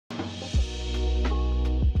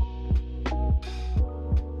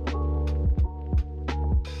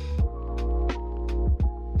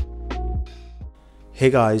Hey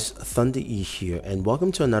guys, Thunder E here, and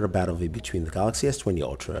welcome to another battle between the Galaxy S20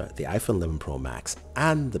 Ultra, the iPhone 11 Pro Max,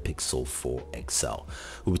 and the Pixel 4 XL.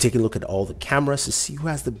 We'll be taking a look at all the cameras to see who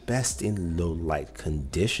has the best in low light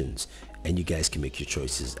conditions, and you guys can make your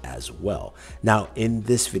choices as well. Now, in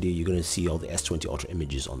this video, you're going to see all the S20 Ultra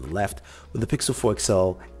images on the left, with the Pixel 4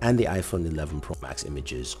 XL and the iPhone 11 Pro Max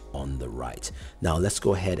images on the right. Now, let's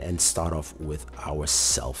go ahead and start off with our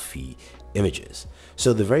selfie images.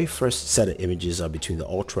 So the very first set of images are between the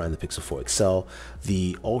Ultra and the Pixel 4 XL.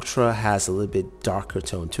 The Ultra has a little bit darker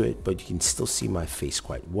tone to it, but you can still see my face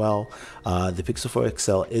quite well. The Pixel 4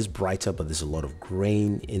 XL is brighter, but there's a lot of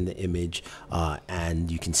grain in the image, and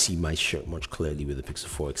you can see my shirt much clearly with the Pixel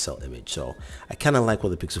 4 XL image. So I kind of like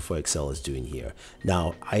what the Pixel 4 XL is doing here.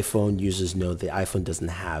 Now, iPhone users know the iPhone doesn't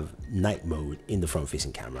have night mode in the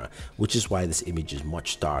front-facing camera, which is why this image is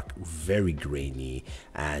much dark, very grainy,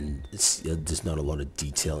 and there's not a lot of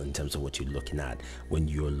detail in terms of what you're looking at when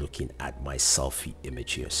you're looking at my selfie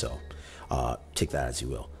image here. So take that as you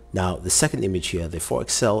will. Now, the second image here, the 4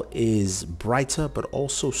 XL, is brighter but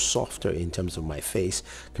also softer in terms of my face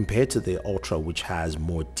compared to the Ultra, which has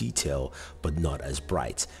more detail but not as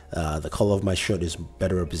bright. The color of my shirt is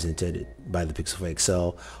better represented by the Pixel 4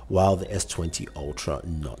 XL, while the S20 Ultra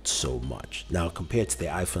not so much. Now, compared to the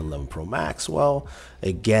iPhone 11 Pro Max, well,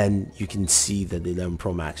 again, you can see that the 11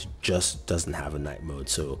 Pro Max just doesn't have a night mode,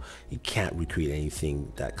 so it can't recreate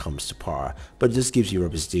anything that comes to par, but it just gives you a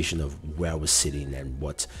representation of where I was sitting and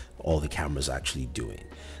what all the cameras are actually doing.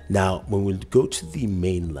 Now, when we go to the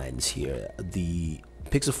main lens here, the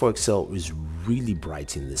Pixel 4 XL is really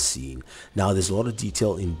bright in this scene. Now, there's a lot of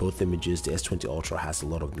detail in both images. The S20 Ultra has a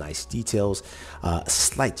lot of nice details,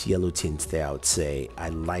 slight yellow tint there, I would say. I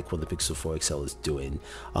like what the Pixel 4 XL is doing.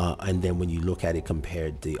 And then when you look at it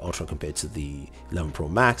compared, the Ultra compared to the 11 Pro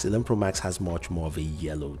Max, 11 Pro Max has much more of a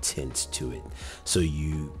yellow tint to it. So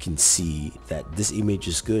you can see that this image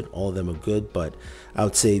is good. All of them are good, but I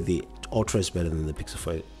would say the Ultra is better than the Pixel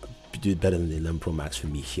 4, better than the 11 Pro Max for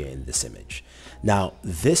me here in this image. Now,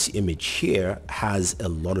 this image here has a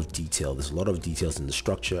lot of detail. There's a lot of details in the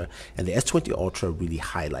structure, and the S20 Ultra really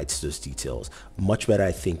highlights those details much better,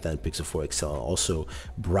 I think, than Pixel 4 XL. Also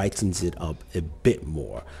brightens it up a bit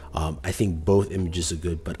more. I think both images are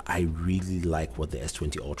good, but I really like what the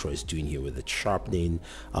S20 Ultra is doing here with its sharpening,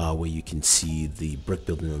 where you can see the brick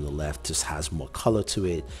building on the left just has more color to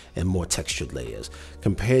it and more textured layers.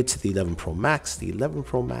 Compared to the 11 Pro Max, the 11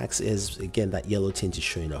 Pro Max is, again, that yellow tint is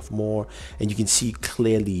showing off more, and you can see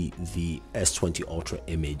clearly the S20 Ultra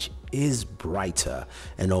image is brighter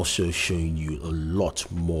and also showing you a lot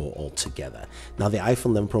more altogether. Now, the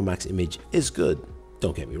iPhone 11 Pro Max image is good,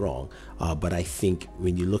 don't get me wrong, but I think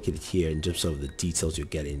when you look at it here in terms of the details you're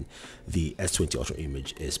getting, the S20 Ultra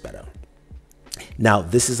image is better. Now,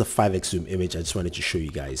 this is a 5x zoom image. I just wanted to show you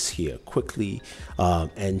guys here quickly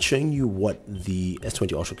and showing you what the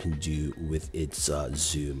S20 Ultra can do with its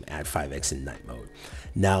zoom at 5x in night mode.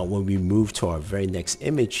 Now, when we move to our very next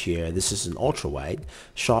image here, this is an ultra wide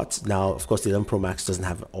shot. Now, of course, the 11 Pro Max doesn't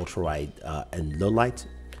have an ultra wide and low light.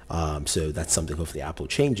 So that's something hopefully Apple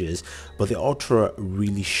changes, but the Ultra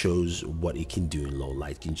really shows what it can do in low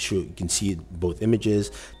light. You can see both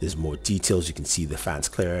images. There's more details. You can see the fans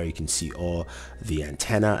clearer. You can see all the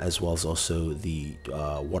antenna as well as also the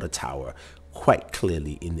water tower quite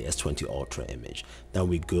clearly in the S20 Ultra image. Now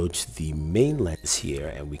we go to the main lens here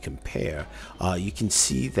and we compare. You can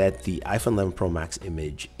see that the iPhone 11 Pro Max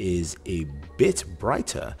image is a bit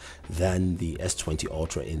brighter than the S20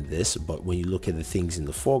 Ultra in this, but when you look at the things in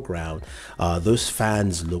the foreground, those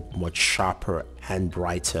fans look much sharper and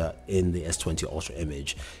brighter in the S20 Ultra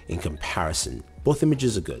image in comparison. Both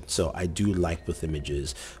images are good, so I do like both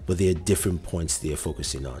images, but there are different points they're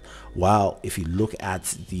focusing on. While if you look at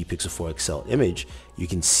the Pixel 4 XL image, you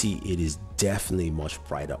can see it is definitely much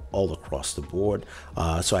brighter all across the board.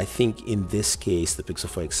 So I think in this case, the Pixel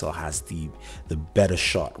 4 XL has the better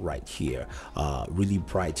shot right here. Really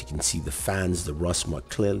bright. You can see the fans, the rust more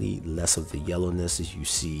clearly, less of the yellowness as you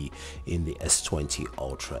see in the S20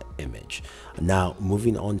 Ultra image. Now,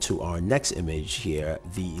 moving on to our next image here,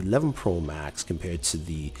 the 11 Pro Max compared to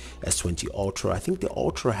the S20 Ultra. I think the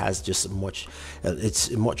Ultra has just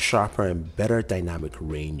it's much sharper and better dynamic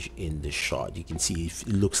range in the shot. You can see it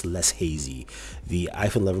looks less hazy. The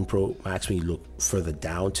iPhone 11 Pro Max, when you look further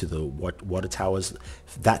down to the water towers,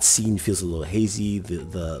 that scene feels a little hazy.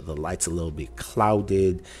 The light's a little bit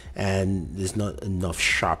clouded and there's not enough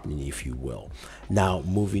sharpening, if you will. Now,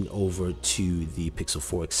 moving over to the Pixel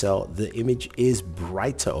 4 XL, the image is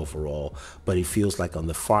brighter overall, but it feels like on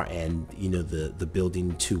the far end, you know, the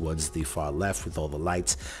building towards the far left with all the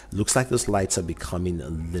lights, looks like those lights are becoming a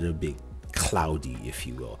little bit cloudy, if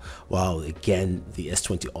you will, while again the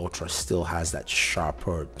S20 Ultra still has that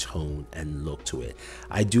sharper tone and look to it.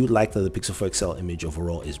 I do like that the Pixel 4 XL image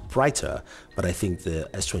overall is brighter, but I think the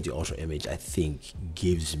S20 Ultra image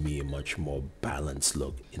gives me a much more balanced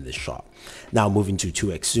look in the shot. Now moving to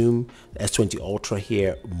 2x zoom, the S20 Ultra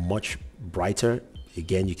here much brighter.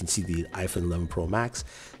 Again, you can see the iPhone 11 Pro Max,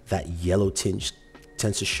 that yellow tinge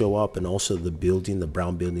tends to show up, and also the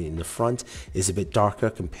brown building in the front is a bit darker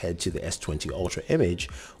compared to the S20 Ultra image,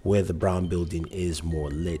 where the brown building is more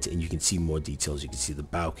lit and you can see more details. You can see the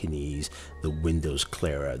balconies, the windows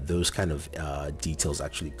clearer. Those kind of details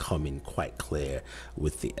actually come in quite clear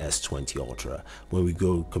with the S20 Ultra. When we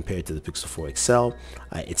go compared to the Pixel 4 XL,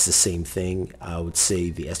 it's the same thing. I would say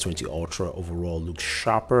the S20 Ultra overall looks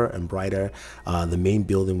sharper and brighter. The main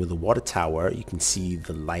building with the water tower, you can see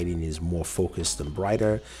the lighting is more focused and brighter.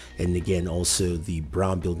 And again, also the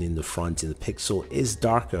brown building in the front in the Pixel is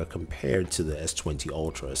darker compared to the S20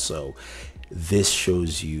 Ultra. So this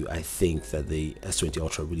shows you, I think, that the S20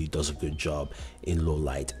 Ultra really does a good job in low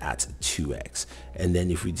light at 2x. And then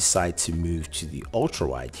if we decide to move to the ultra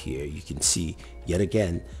wide here, you can see yet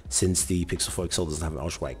again, since the Pixel 4 XL doesn't have an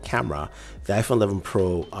ultra wide camera, the iPhone 11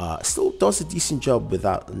 Pro still does a decent job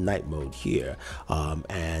without night mode here.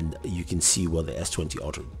 And you can see what the S20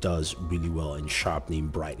 Ultra does really well in sharpening,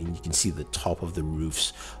 brightening. You can see the top of the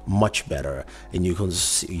roofs much better, and you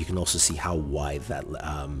can also see how wide that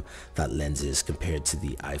that lens is compared to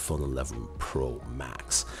the iPhone 11 Pro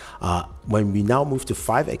Max. When we now move to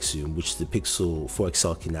 5x zoom, which the Pixel 4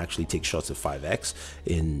 XL can actually take shots at 5x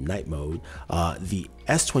in night mode, the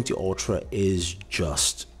S20 Ultra is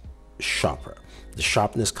just sharper. The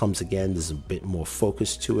sharpness comes again, there's a bit more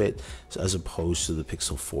focus to it, as opposed to the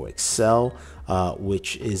Pixel 4 XL,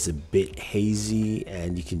 which is a bit hazy,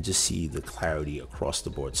 and you can just see the clarity across the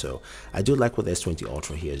board. So I do like what the S20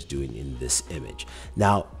 Ultra here is doing in this image.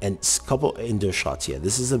 Now, and a couple indoor shots here.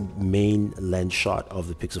 This is a main lens shot of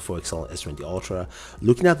the Pixel 4 XL and S20 Ultra.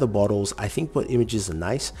 Looking at the bottles, I think both images are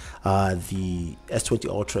nice. The S20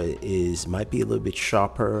 Ultra might be a little bit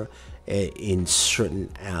sharper in certain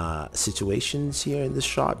situations here in this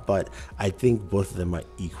shot, but I think both of them are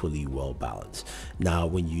equally well balanced. Now,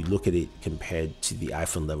 when you look at it compared to the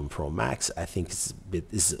iPhone 11 Pro Max, I think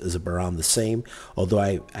it's around the same, although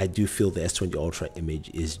I do feel the S20 Ultra image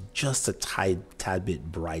is just a tad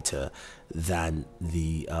bit brighter than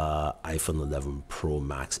the iPhone 11 Pro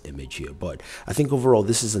Max image here. But I think overall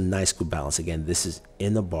this is a nice good balance. Again, this is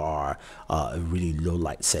in a bar, really low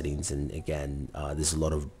light settings, and again there's a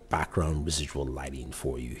lot of background residual lighting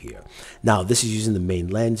for you here. Now this is using the main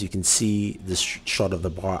lens. You can see this shot of the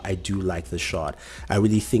bar. I do like the shot. I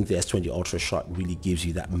really think the S20 Ultra shot really gives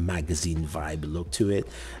you that magazine vibe look to it.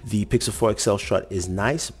 The Pixel 4 XL shot is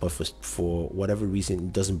nice, but for whatever reason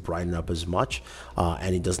it doesn't brighten up as much,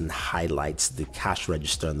 and it doesn't highlight the cash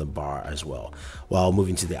register on the bar as well. While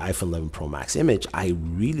moving to the iPhone 11 Pro Max image, I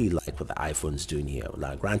really like what the iPhone's doing here.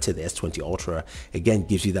 Now granted, the S20 Ultra again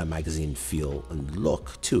gives you that magazine feel and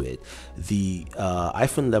look to it. The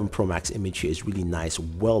iPhone 11 Pro Max image here is really nice,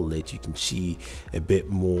 well lit. You can see a bit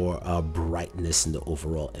more brightness in the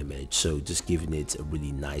overall image, so just giving it a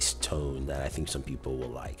really nice tone that I think some people will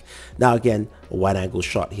like. Now again, a wide angle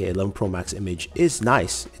shot here. 11 Pro Max image is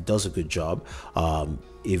nice, it does a good job,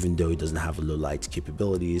 even though it doesn't have low light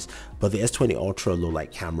capabilities. But the S20 Ultra low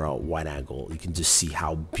light camera wide angle, you can just see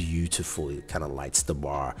how beautiful it kind of lights the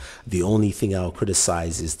bar. The only thing I'll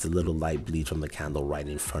criticize is the little light bleed from the candle right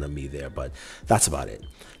in front of me there, but that's about it.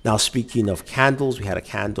 Now speaking of candles, we had a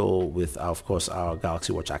candle with of course our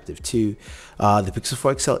Galaxy Watch Active 2. The Pixel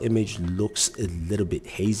 4 XL image looks a little bit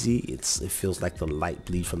hazy. It feels like the light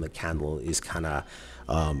bleed from the candle is kind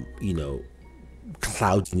of you know,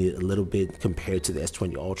 clouding it a little bit compared to the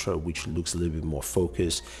S20 Ultra, which looks a little bit more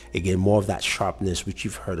focused. Again, more of that sharpness, which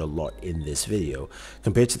you've heard a lot in this video,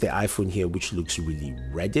 compared to the iPhone here, which looks really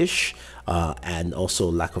reddish, and also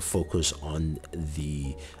lack of focus on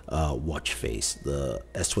the watch face. The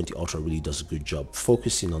S20 Ultra really does a good job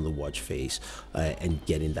focusing on the watch face and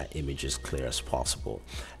getting that image as clear as possible.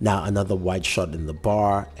 Now another wide shot in the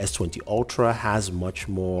bar. S20 Ultra has much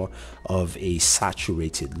more of a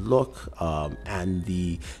saturated look, and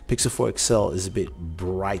the Pixel 4 XL is a bit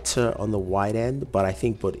brighter on the wide end, but I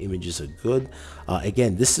think both images are good.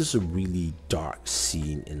 Again, this is a really dark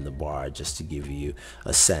scene in the bar, just to give you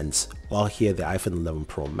a sense. While here, the iPhone 11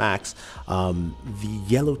 Pro Max, the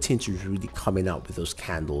yellow tint is really coming out with those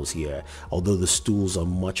candles here. Although the stools are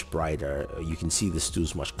much brighter, you can see the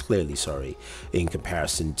stools much clearly, sorry, in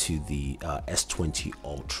comparison to the S20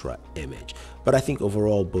 Ultra image. But I think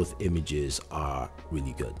overall both images are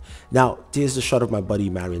really good. Now, here's the shot of my buddy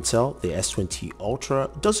Mariantel. The S20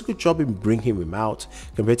 Ultra does a good job in bringing him out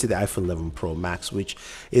compared to the iPhone 11 Pro Max, which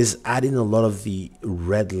is adding a lot of the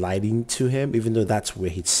red lighting to him, even though that's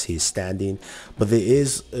where he's standing. But there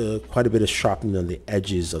is quite a bit of sharpening on the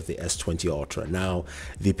edges of the S20 Ultra. Now,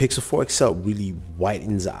 the Pixel 4 XL really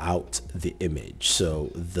whitens out the image.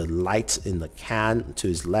 So the light in the can to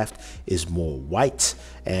his left is more white,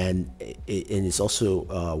 and it's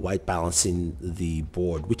also white balancing the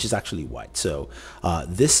board, which is actually white. So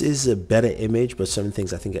this is a better image, but some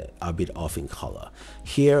things I think are a bit off in color.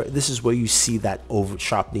 Here, this is where you see that over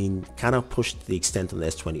sharpening kind of pushed to the extent on the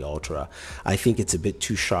S20 Ultra. I think it's a bit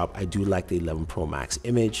too sharp. I do like the 11 Pro Max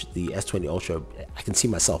image. The S20 Ultra, I can see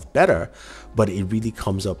myself better, but it really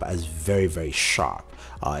comes up as very, very sharp,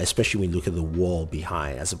 especially when you look at the wall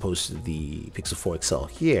behind, as opposed to the Pixel 4 XL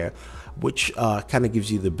here, which kind of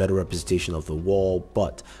gives you the better representation of the wall,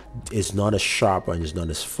 but is not as sharp and is not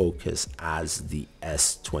as focused as the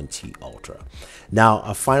S20 Ultra. Now,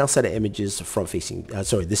 a final set of images front facing,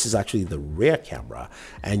 sorry, this is actually the rear camera,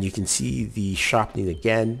 and you can see the sharpening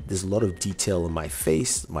again. There's a lot of detail in my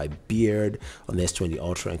face, my beard on the S20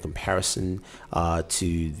 Ultra in comparison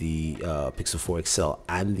to the Pixel 4 XL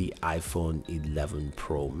and the iPhone 11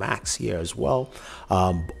 Pro Max here as well.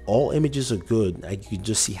 All images are good. You can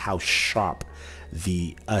just see how sharp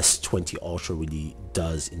the S20 Ultra really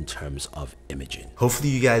does in terms of imaging. Hopefully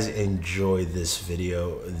you guys enjoyed this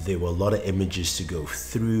video. There were a lot of images to go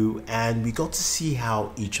through, and we got to see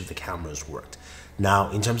how each of the cameras worked.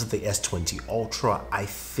 Now, in terms of the S20 Ultra, I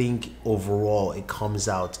think overall it comes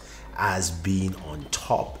out as being on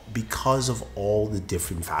top because of all the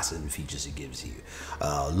different facets and features it gives you.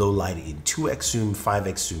 Low light in 2x zoom,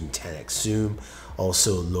 5x zoom, 10x zoom,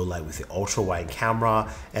 also low light with the ultra wide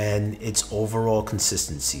camera, and its overall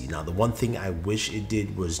consistency. Now, the one thing I wish it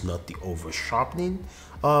did was not the over sharpening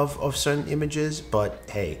of certain images, but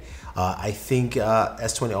hey, I think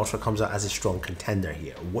S20 Ultra comes out as a strong contender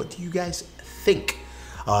here. What do you guys think?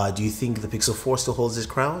 Do you think the Pixel 4 still holds its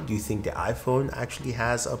crown? Do you think the iPhone actually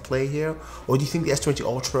has a play here? Or do you think the S20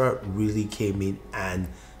 Ultra really came in and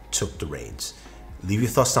took the reins? Leave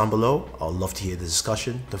your thoughts down below. I'd love to hear the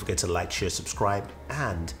discussion. Don't forget to like, share, subscribe,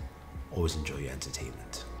 and always enjoy your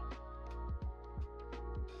entertainment.